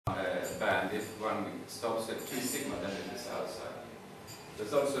and if one stops at 2 sigma, then it is outside.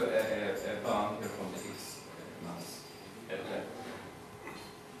 There's also a bound here from the Higgs mass at left.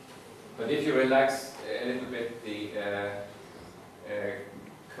 But if you relax a little bit the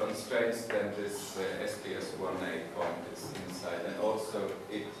constraints, then this SPS1A point is inside, and also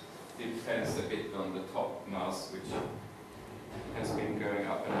it depends a bit on the top mass, which has been going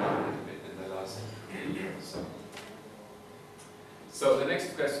up and down a little bit in the last year or so. So the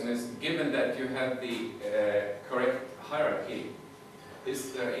next question is, given that you have the correct hierarchy,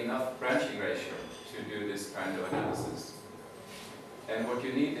 is there enough branching ratio to do this kind of analysis? And what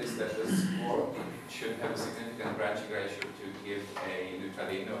you need is that the quark should have a significant branching ratio to give a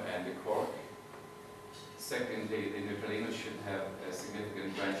neutralino and a quark. Secondly, the neutralino should have a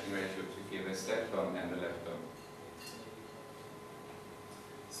significant branching ratio to give a lepton and a lepton.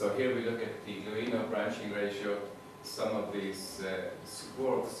 So here we look at the gluino branching ratio. Some of these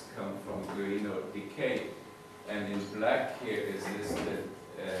quarks come from gluino decay, and in black here is listed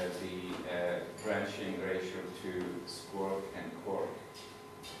the branching ratio to squark and quark.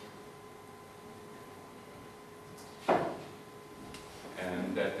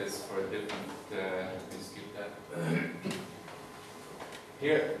 And that is for a different, let me skip that.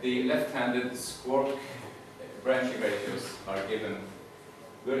 Here, the left-handed squark branching ratios are given.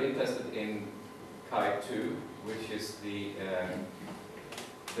 We're interested in chi2, which is the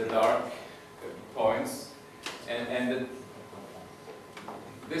dark points, and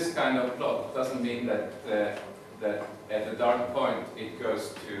this kind of plot doesn't mean that that at a dark point it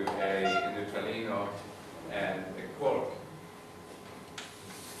goes to a neutralino and a quark.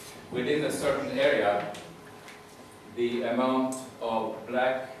 Within a certain area, the amount of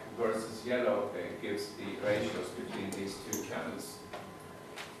black versus yellow gives the ratios between these two channels.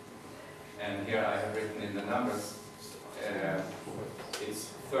 And here I have written in the numbers,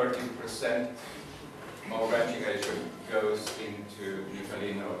 it's 13% of branching ratio goes into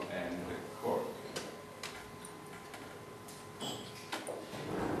neutralino and quark.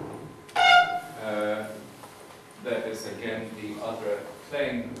 That is again the other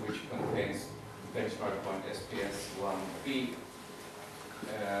plane, which contains benchmark point SPS1B.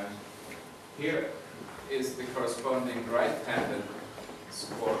 Here is the corresponding right-handed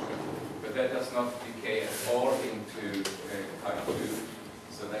squark, but that does not decay at all into chi2,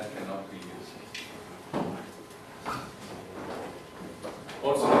 so that cannot be used.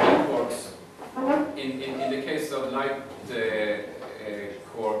 Also, the light quarks, in the case of light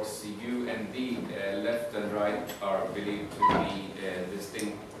quarks, U and D, left and right, are believed to be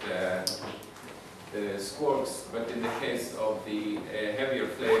distinct squarks, but in the case of the heavier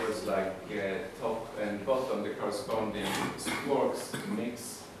flavors like top and bottom, the corresponding squarks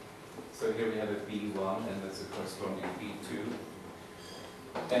mix. So here we have a B1 and that's a corresponding B2.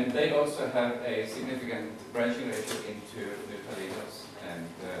 And they also have a significant branching ratio into neutralinos and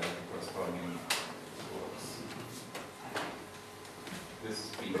corresponding squarks. This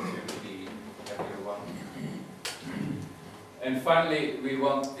is B2, the heavier one. And finally, we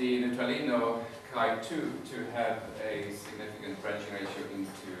want the neutralino chi2 to have a significant branching ratio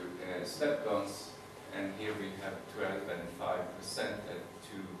into leptons, and here we have 12 and 5% at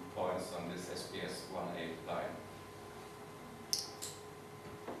 2 points on this SPS1A line.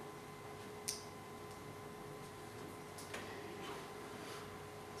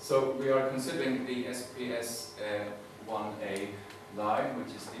 So we are considering the SPS1A line,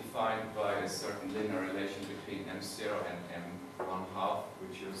 which is defined by a certain linear relation between M0 and M1/2,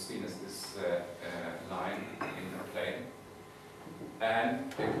 which you've seen as this line in the plane, and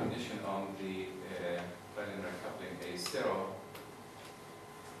the condition on the bilinear coupling A0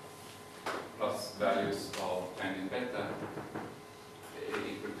 plus values of tangent beta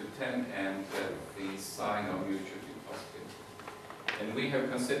equal to 10, and the sign of mu should be positive. And we have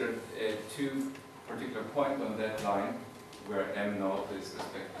considered two particular points on that line, where M0 is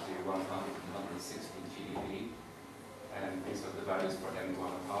respectively 100 and 160 GeV, and these are the values for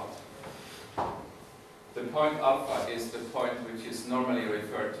M1/2. The point alpha is the point which is normally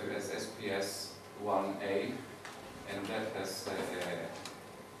referred to as SPS1A, and that has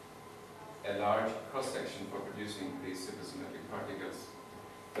a large cross-section for producing these supersymmetric particles.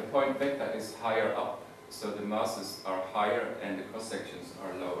 The point beta is higher up, so the masses are higher and the cross-sections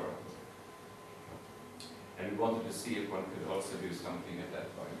are lower. And we wanted to see if one could also do something at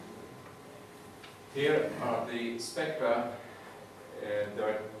that point. Here are the spectra. There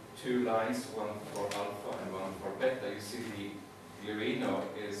are two lines, one for alpha and one for beta. You see the gluino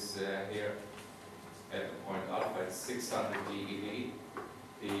is here at the point alpha, it's 600 GeV.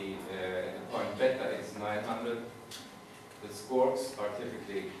 The point beta is 900. The scores are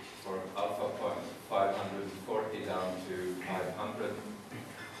typically for alpha point 540 down to 500.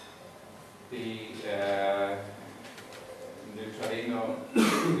 The neutralino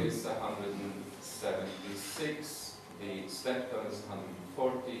is 176, the stepton is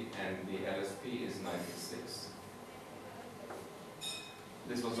 140, and the LSP is 96.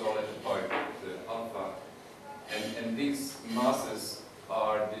 This was all at the point alpha. And these masses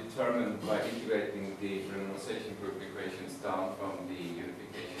are determined by integrating the renormalization group equations down from the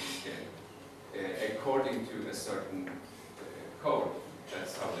unification scale according to a certain code.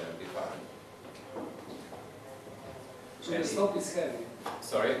 That's how they are defined. So the stop is heavy.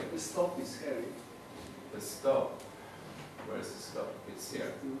 Sorry? The stop is heavy. The stop. Where's the stop? It's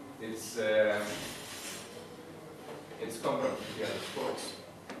here. It's comparable to the other scores.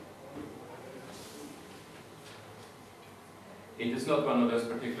 It is not one of those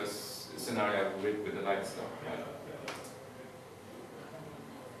particular scenarios with the light stop. Right?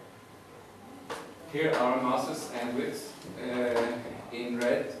 Here are masses and widths. In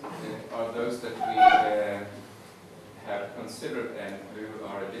red are those that we have considered, and blue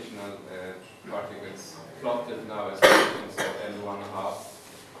are additional particles plotted now as functions of n1/2.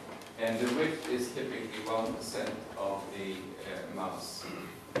 And the width is typically 1% of the mass.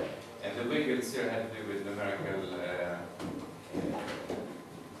 And the wiggles here have to do with numerical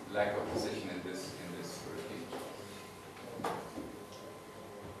lack of position in this routine.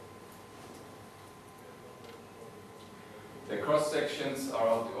 The cross sections are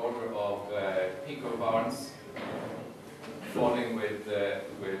of the order of picobarns, falling with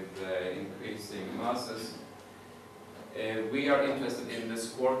increasing masses. We are interested in the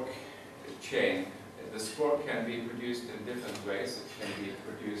squark chain. The squark can be produced in different ways. It can be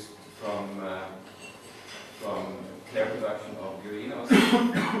produced from clear production of gluinos.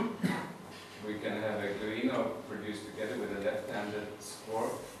 We can have a gluino produced together with a left-handed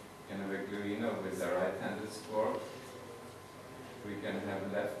squark. We can have a gluino with a right-handed squark. We can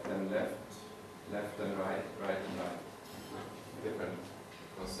have left and left, left and right, right and right. Different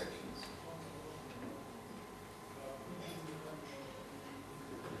cross sections.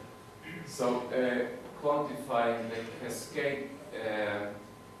 So quantifying the cascade,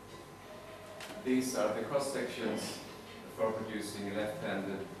 these are the cross sections for producing a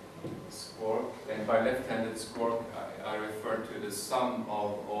left-handed squark. And by left-handed squark, I refer to the sum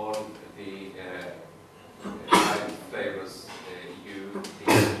of all the light flavors U, D,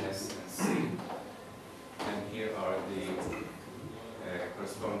 S, and C. And here are the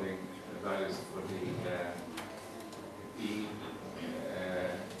corresponding values for the E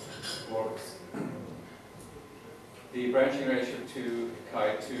squarks. The branching ratio to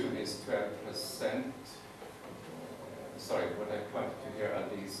chi2 is 12%. Sorry, what I pointed to here are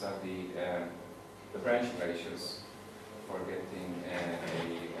these are the branching ratios for getting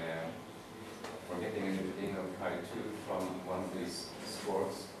a neutrino chi2 from one of these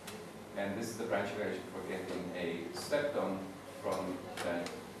squarks. And this is the branching ratio for getting a stepton from that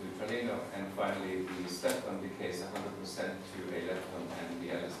neutralino. And finally, the stepton decays 100% to a lepton and the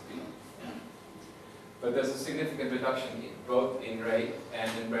LSP. But there's a significant reduction both in rate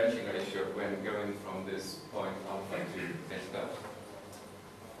and in branching ratio when going from this point alpha to delta.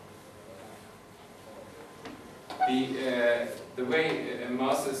 The way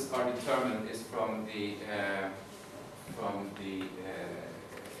masses are determined is from the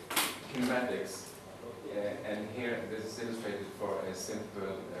kinematics, and here this is illustrated for a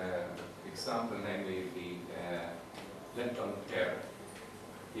simple example, namely the lepton pair.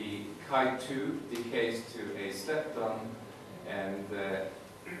 The chi2 decays to a stepton, and the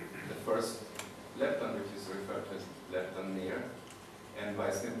first lepton, which is referred to as lepton near, and by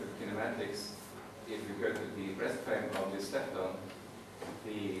simple kinematics, if you go to the breast frame of the stepton,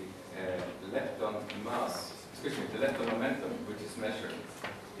 the lepton mass, the lepton momentum, which is measured,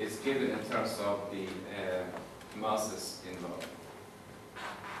 is given in terms of the masses involved.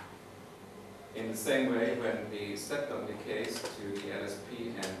 In the same way, when the stepton decays to the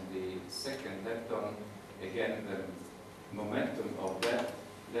LSP and the second lepton, again the momentum of that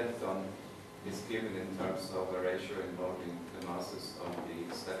lepton is given in terms of a ratio involving the masses of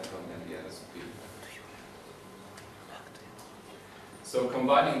the stepton and the LSP. So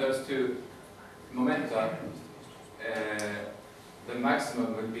combining those two momenta, the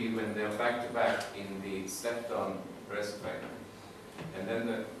maximum would be when they're back-to-back in the stepton breast frame. And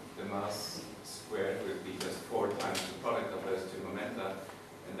then the mass squared would be just 4 times the product of those two momenta,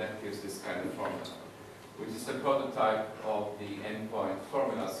 and that gives this kind of formula, which is a prototype of the endpoint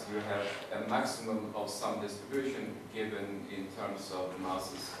formulas. You have a maximum of some distribution given in terms of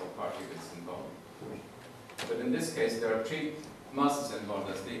masses of particles involved. But in this case, there are three masses involved.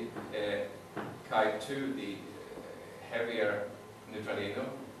 There's the Chi2, the heavier neutralino.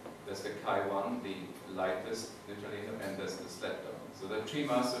 There's the Chi1, the lightest neutralino, and there's this lepton. So there are three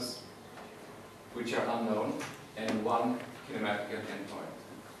masses which are unknown and one kinematical endpoint.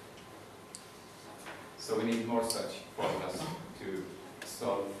 So we need more such formulas to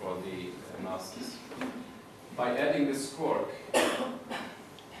solve for the masses. By adding this quark,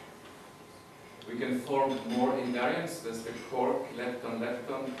 we can form more invariants. There's the quark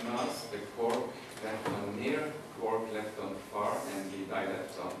lepton-lepton mass, the quark lepton near, quark lepton far, and the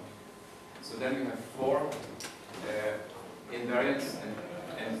dilepton. So then we have four invariants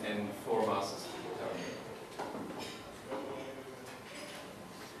and four masses to determine.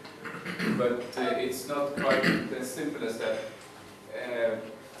 But it's not quite as simple as that,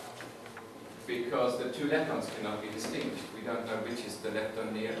 because the two leptons cannot be distinguished. We don't know which is the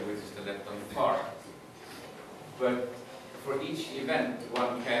lepton near and which is the lepton far. But for each event,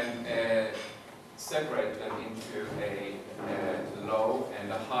 one can separate them into a low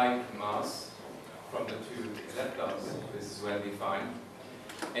and a high mass from the two leptons. This is well defined,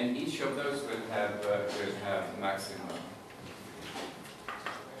 and each of those will have maxima.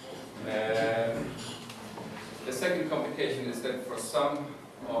 The second complication is that for some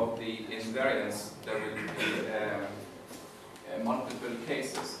of the invariants there will be multiple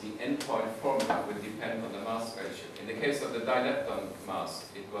cases. The endpoint formula will depend on the mass ratio. In the case of the dilepton mass,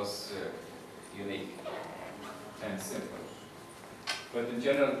 it was unique and simple. But in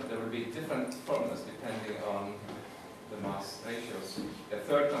general, there will be different formulas depending on the mass ratios. The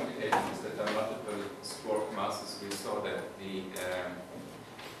third complication is that there are multiple quark masses. We saw that the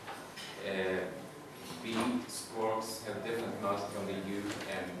B quarks have different masses from the U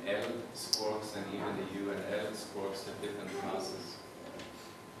and L quarks, and even the U and L quarks have different masses.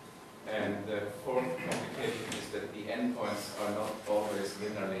 And the fourth complication is that the endpoints are not always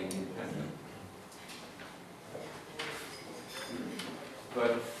linearly independent.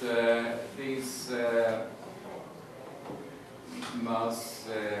 But these mass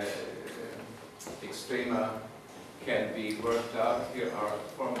extrema can be worked out. Here are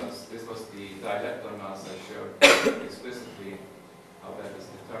formulas. This was the dilepton mass I showed explicitly how that is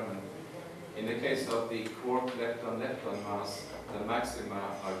determined. In the case of the quark lepton-lepton mass, the maxima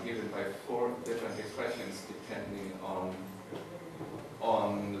are given by four different expressions depending on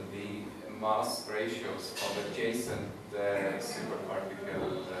the mass ratios of adjacent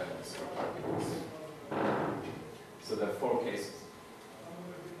superparticles. So there are four cases.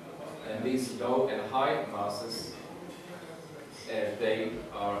 And these low and high masses, they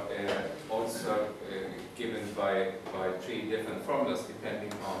are also given by three different formulas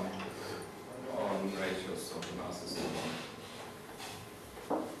depending on ratios of the masses.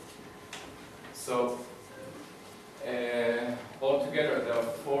 So altogether there are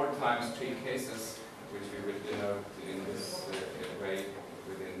 4 times 3 cases, which we will denote in this way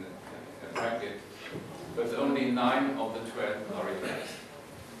within a bracket, but only 9 of the 12 are realized.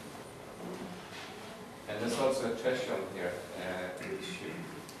 And there's also a threshold here, which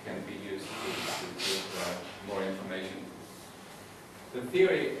can be used to give more information. The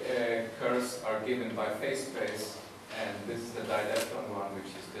theory curves are given by phase space, and this is the dilepton one,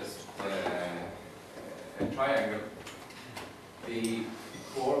 which is just a triangle. The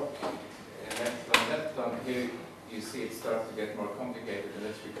quark lepton, here you see it starts to get more complicated, and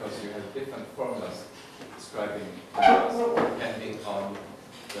that's because you have different formulas describing the mass depending on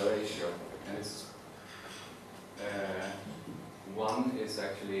the ratio. And it's 1 is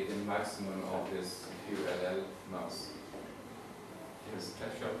actually the maximum of this QLL mass. Here's the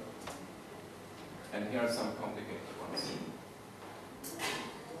threshold. And here are some complicated ones.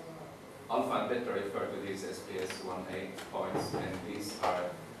 Alpha and beta refer to these SPS 1A points, and these are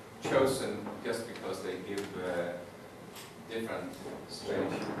chosen just because they give different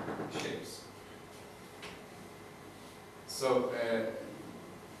strange shapes. So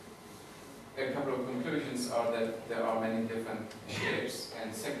a couple of conclusions are that there are many different shapes,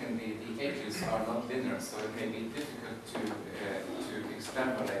 and secondly, the edges are not linear, so it may be difficult to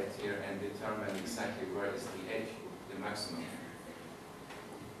extrapolate here and determine exactly where is the edge, the maximum.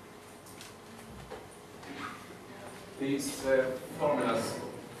 These formulas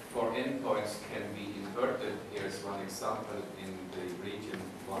for endpoints can be inverted. Here's one example in the region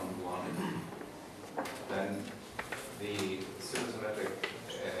 1,1. Then the supersymmetric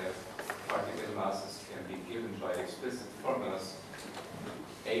particle masses can be given by explicit formulas.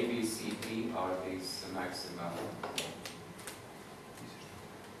 A, B, C, D are these maxima.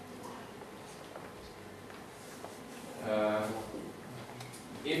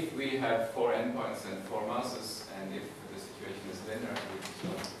 If we have have 4 endpoints and 4 masses, and if the situation is linear, which is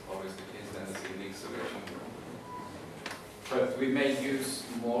not always the case, then it's a unique solution. But we may use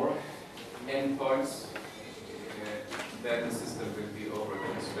more endpoints, then the system will be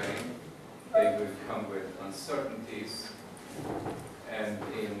over-constrained. They will come with uncertainties, and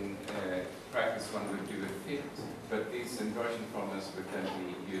in practice one would do a fit, but these inversion formulas would then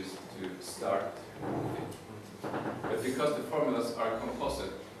be used to start the fit. But because the formulas are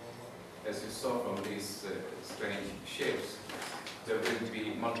composite, as you saw from these strange shapes, there will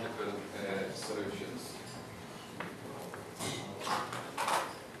be multiple solutions.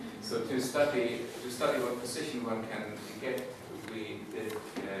 So to study what precision one can get, we did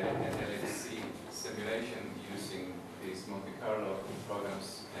an LHC simulation using these Monte Carlo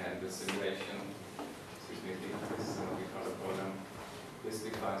programs, and the simulation, this is a Monte Carlo program. This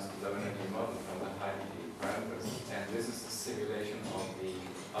defines the low energy model from the high energy parameters, and this is the simulation of the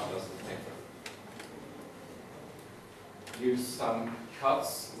Atlas detector. Use some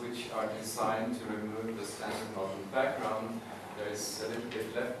cuts which are designed to remove the standard model background. There is a little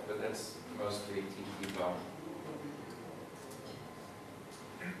bit left, but that's mostly TP bar.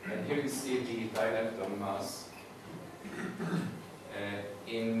 And here you see the dielectron mass.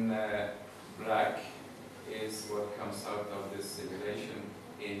 In black is what comes out of this simulation.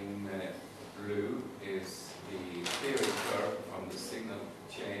 In blue is the theory curve from the signal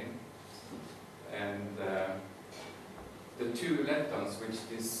chain. And the 2 leptons which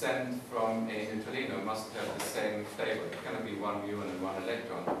descend from a neutralino must have the same flavor. It cannot be 1 muon and 1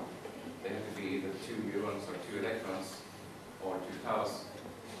 electron. They have to be either 2 muons or 2 electrons or 2 taus.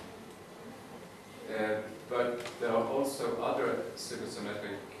 But there are also other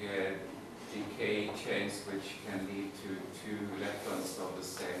supersymmetric decay chains which can lead to 2 leptons of the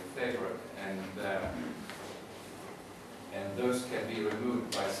same flavor, and those can be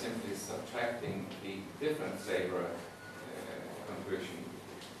removed by simply subtracting the different flavor contribution,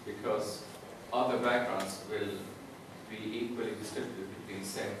 because other backgrounds will be equally distributed between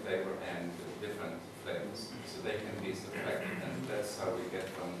same flavor and different flavors, so they can be subtracted, and that's how we get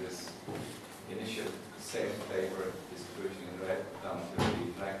from this initial same flavor distribution in red down to the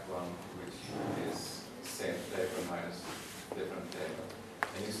black one, which is same flavor minus different flavor.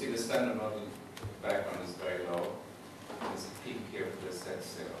 And you see the standard model background is very low. There's a peak here for the set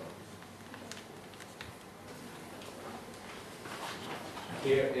 0.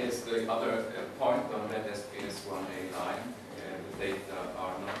 Here is the other point on that SPS 1A line. The data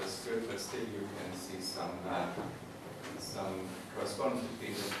are not as good, but still you can see some correspondence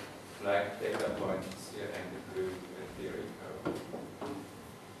between the black data points here and the blue theory curve.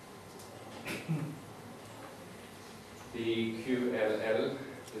 The QLL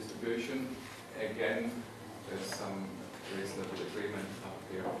distribution, again, there's some reasonable agreement up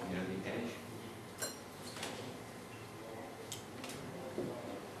here near the edge.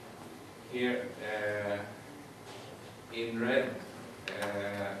 Here in red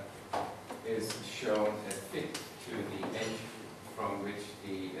is shown a fit to the edge from which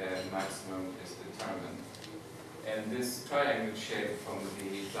the maximum is determined. And this triangle shape from the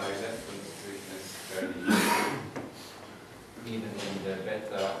dielectron distribution is very even in the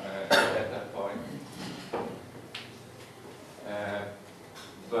beta point.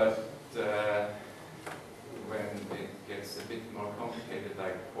 But when it gets a bit more complicated,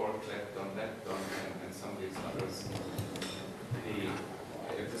 like quark lepton, and some of these others,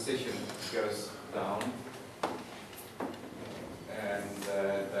 the precision goes down, and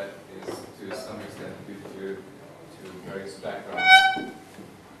that is to some extent due to various backgrounds.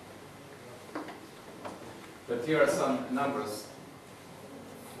 But here are some numbers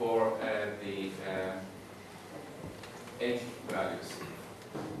for the edge values.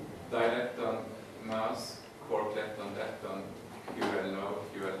 Dielectron mass, quark lepton, QL low,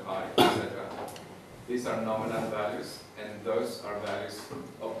 QL high, etc. These are nominal values, and those are values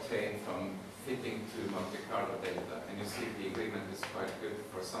obtained from fitting to Monte Carlo data. And you see the agreement is quite good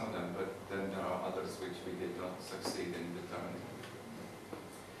for some of them, but then there are others which we did not succeed in determining.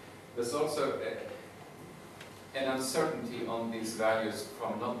 There's also an uncertainty on these values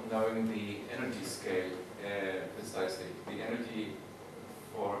from not knowing the energy scale precisely. The energy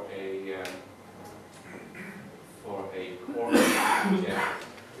for a quark jet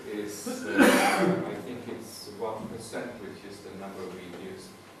is, I think it's 1%, which is the number we used.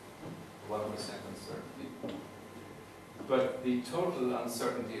 1% uncertainty. But the total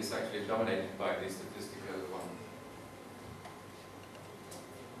uncertainty is actually dominated by the statistical one.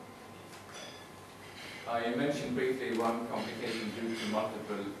 I mentioned briefly one complication due to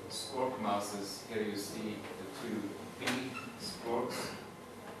multiple squark masses. Here you see the 2 B squarks,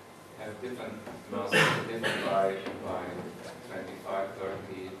 have different masses, different by 25,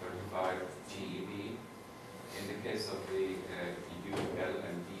 30, 35 GeV. In the case of the UL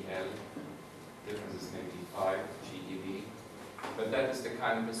and DL, difference is maybe 5 GeV. But that is the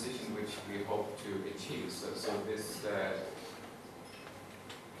kind of precision which we hope to achieve. So this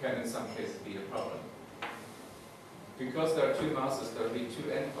can in some cases be a problem. Because there are two masses, there will be two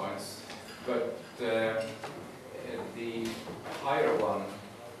endpoints, but the higher one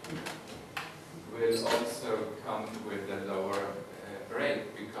will also come with a lower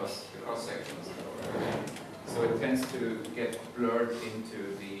rate because the cross-section is lower. So it tends to get blurred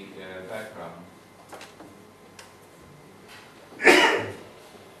into the background.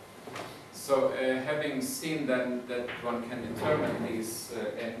 So having seen that one can determine these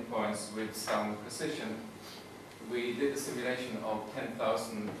endpoints with some precision, we did a simulation of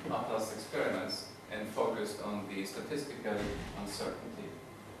 10,000 ATLAS experiments and focused on the statistical uncertainty.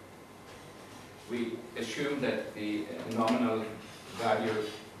 We assumed that the nominal value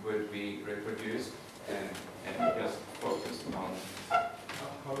would be reproduced and just focused on.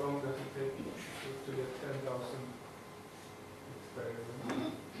 How long does it take to get 10,000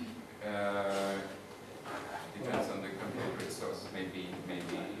 experiments? Depends on the computer resource, maybe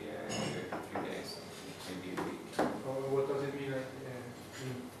a few days, maybe a week. What does it mean in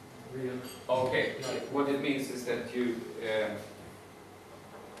real? Okay, what it means is that you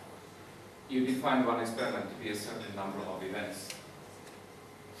define one experiment to be a certain number of events,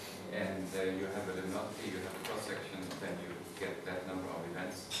 and you have a velocity, you have a cross-section, then you get that number of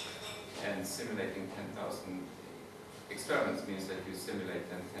events. And simulating 10,000 experiments means that you simulate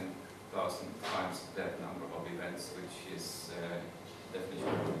them 10,000 times that number of events, which is definition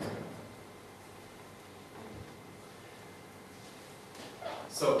of an experiment.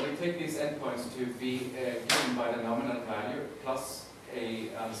 So we take these endpoints to be given by the nominal value plus a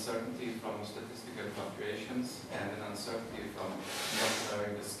uncertainty from statistical fluctuations and an uncertainty from not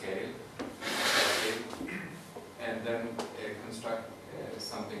knowing the scale, and then construct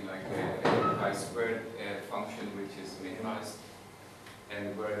something like a chi-squared function which is minimized,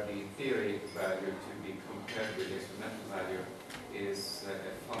 and where the theory value to be compared with the experimental value is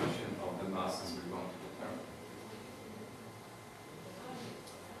a function of the masses we want to determine.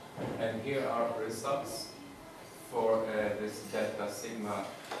 And here are results for this delta sigma,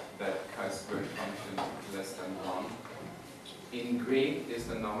 that chi-squared function less than 1. In green is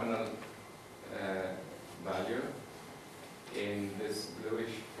the nominal value. In this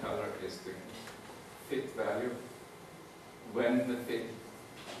bluish color is the fit value. When the fit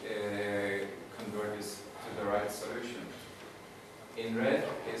converges to the right solution. In red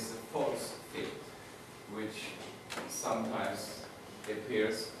is a false fit, which sometimes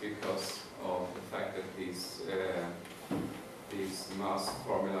appears because of the fact that these mass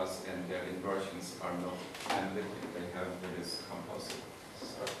formulas and their inversions are not analytic. They have this composite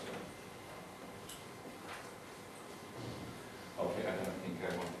structure. Okay, I don't think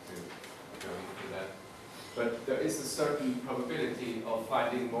I want to go into that. But there is a certain probability of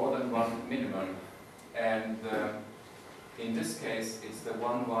finding more than one minimum, and in this case it's the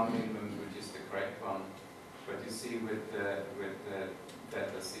 1 minimum which is the correct one. But you see with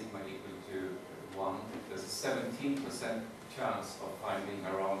delta sigma equal to 1, there's a 17% chance of finding a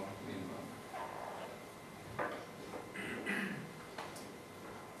wrong minimum.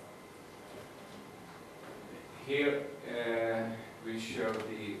 Here we show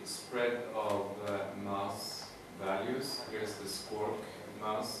the spread of mass values. Here's the squark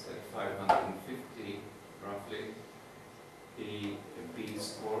mass at 550 roughly. The B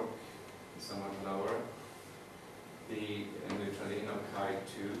squark is somewhat lower. The neutralino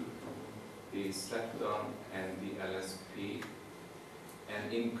chi2, the Slepton and the LSP.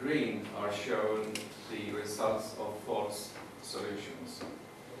 And in green are shown the results of false solutions.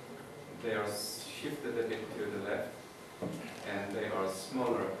 They are shifted a bit to the left, and they are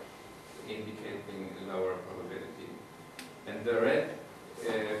smaller, indicating lower probability. And the red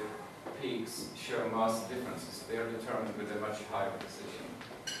peaks show mass differences. They are determined with a much higher precision.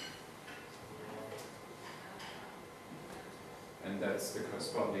 And that's the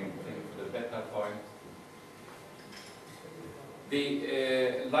corresponding thing for the beta point.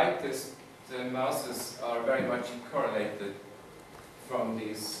 The lightest masses are very much correlated from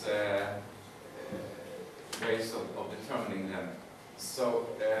these ways of determining them. So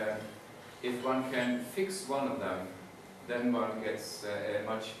if one can fix one of them, then one gets a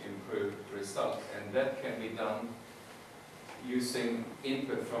much improved result. And that can be done using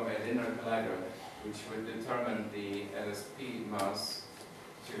input from a linear collider, which will determine the LSP mass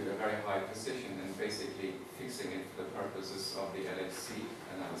to a very high precision and basically fixing it for the purposes of the LHC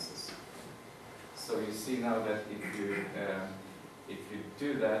analysis. So you see now that if you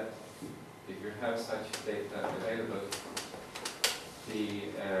do that, if you have such data available, the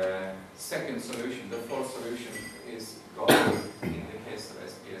second solution, the fourth solution, is gone in the case of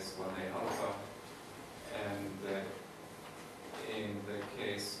SPS1A alpha, and in the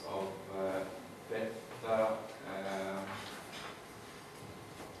case of beta,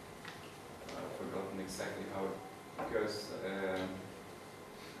 I've forgotten exactly how it goes.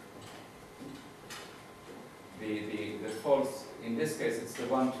 The false, in this case, it's the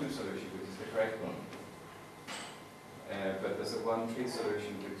 1-2 solution, which is the correct one. But there's a 1-3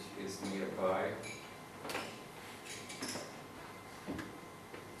 solution which is nearby.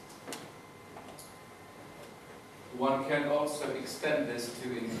 One can also extend this to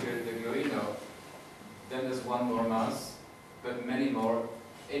include the Glorino. Then there's one more mass, but many more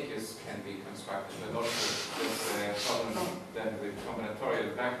AQs can be constructed. But also there's a problem then with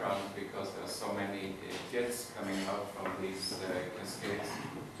combinatorial background, because there are so many jets coming out from these cascades.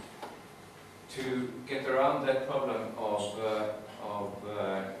 To get around that problem of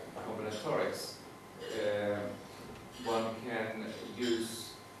combinatorics, one can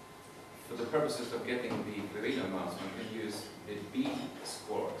use, for the purposes of getting the Glorino mass, one can use the B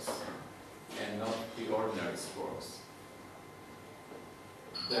squarks and not the ordinary squarks.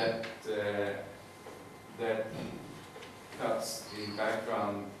 That cuts the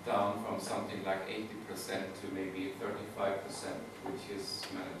background down from something like 80% to maybe 35%, which is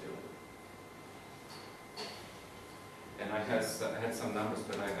manageable. And I had some numbers,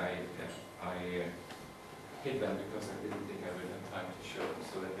 but I hid them because I didn't think I would have time to show them.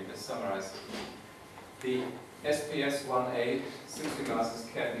 So let me just summarize. The SPS1A 60 masses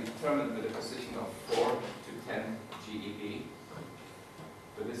can be determined with a precision of 4 to 10 GeV.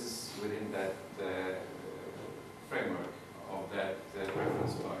 But this is within that framework of that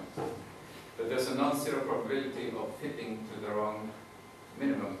reference point. But there's a non-zero probability of fitting to the wrong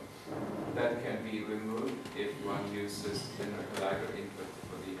minimum. That can be removed if one uses linear collider input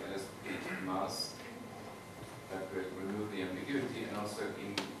for the LSP mass. That will remove the ambiguity and also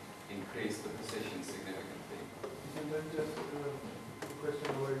increase the precision significantly. And then just a question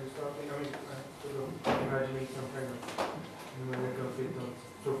of where you're starting. I mean, sort of imagining some kind of numerical fit on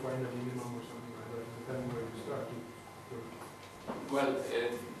so far in the minimum or something like that. Depending where you start, well,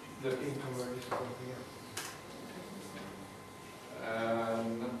 looking toward something else.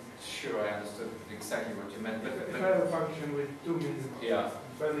 Not sure I understood exactly what you meant. But if I have a function with 2 minimums, yeah.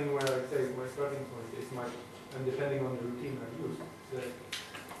 depending where I say my starting point is and depending on the routine I use,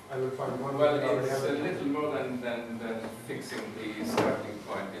 I will find one. Well, it's a little more than fixing the starting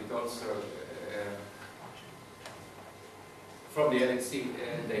point. It also, from the LHC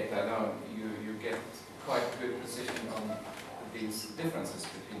data now, you get quite good precision on these differences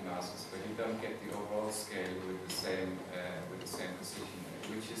between masses, but you don't get the overall scale with the same precision,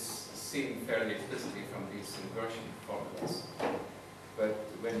 which is seen fairly explicitly from these inversion formulas. But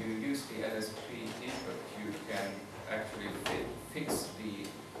when you use the LSP input, you can actually fix the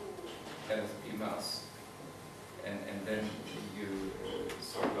LSP mass, and then you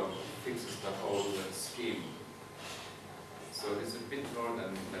sort of fixes the whole scheme. So it's a bit more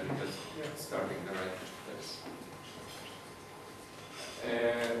than just starting the right place.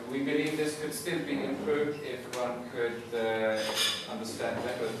 We believe this could still be improved if one could understand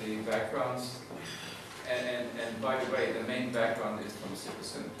better the backgrounds. And by the way, the main background is from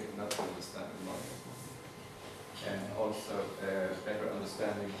supersymmetry, not from the standard model. And also better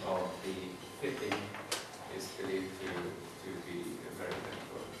understanding of the fitting is believed to be very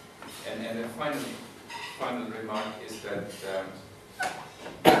difficult. And the final remark is that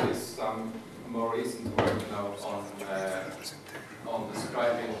there is some more recent work now on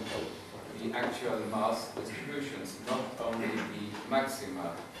describing the actual mass distributions, not only the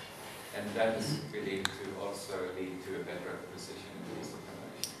maxima, and that is believed to also lead to a better precision in this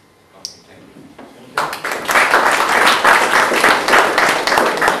determination. Okay, thank you.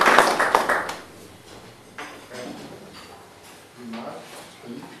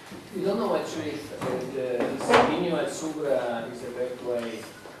 We don't know actually if the minimal at Subra is a correct way.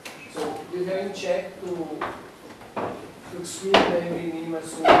 So you can check to exclude every minimal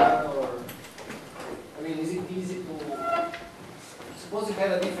Subra, or I mean, is it easy to suppose you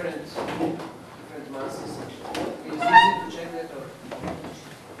have a different masses? Is it easy to check that, or?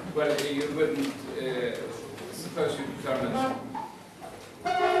 Well, you wouldn't suppose you determine.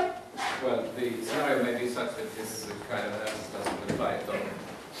 Well, the scenario may be such that this kind of analysis doesn't apply at all.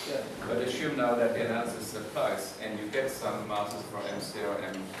 Yeah. But assume now that the analysis applies and you get some masses for M0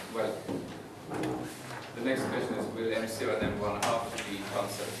 and well, the next question is will M0 and M1.5 be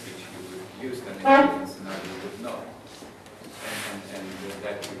concepts which you would use then in the scenario you would know. And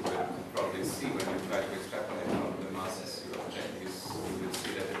that you will probably see when you try to extrapolate from the masses you obtain. You will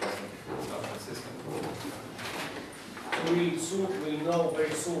see that it's not consistent. So we'll know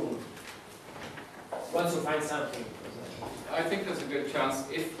very soon once you find something. I think there's a good chance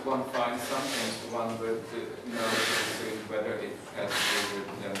if one finds something, one would know soon whether it has to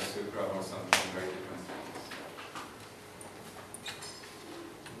do with supra or something very different.